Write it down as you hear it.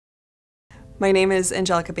My name is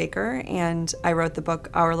Angelica Baker, and I wrote the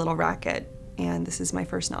book Our Little Racket, and this is my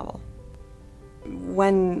first novel.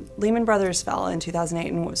 When Lehman Brothers fell in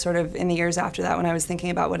 2008, and sort of in the years after that, when I was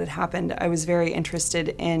thinking about what had happened, I was very interested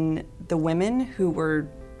in the women who were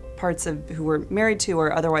who were married to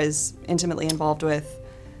or otherwise intimately involved with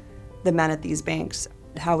the men at these banks.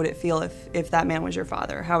 How would it feel if that man was your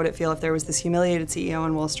father? How would it feel if there was this humiliated CEO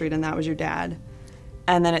on Wall Street and that was your dad?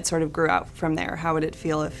 And then it sort of grew out from there. How would it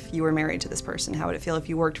feel if you were married to this person? How would it feel if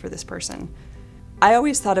you worked for this person? I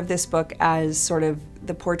always thought of this book as sort of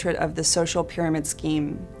the portrait of the social pyramid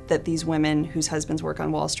scheme that these women whose husbands work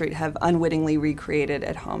on Wall Street have unwittingly recreated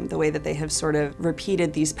at home, the way that they have sort of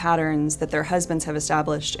repeated these patterns that their husbands have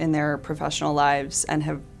established in their professional lives,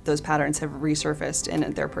 and those patterns have resurfaced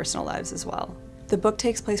in their personal lives as well. The book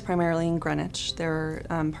takes place primarily in Greenwich. There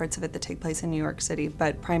are parts of it that take place in New York City,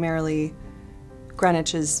 but primarily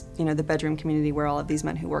Greenwich is, the bedroom community where all of these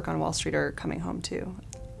men who work on Wall Street are coming home to.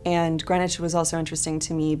 And Greenwich was also interesting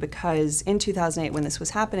to me because in 2008, when this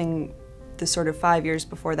was happening, the sort of 5 years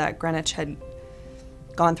before that, Greenwich had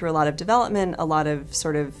gone through a lot of development, a lot of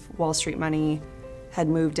sort of Wall Street money had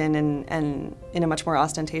moved in and in a much more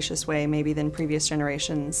ostentatious way maybe than previous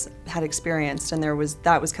generations had experienced, and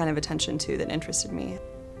that was kind of a tension too that interested me.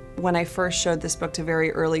 When I first showed this book to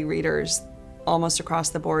very early readers, almost across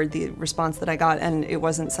the board, the response that I got, and it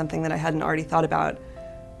wasn't something that I hadn't already thought about,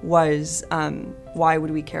 was why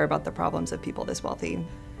would we care about the problems of people this wealthy?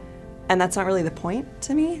 And that's not really the point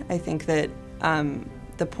to me. I think that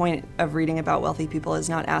the point of reading about wealthy people is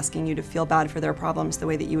not asking you to feel bad for their problems the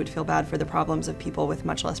way that you would feel bad for the problems of people with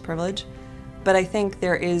much less privilege. But I think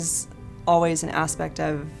there is always an aspect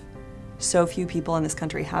of so few people in this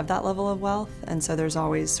country have that level of wealth, and so there's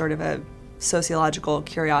always sort of a sociological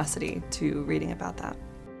curiosity to reading about that.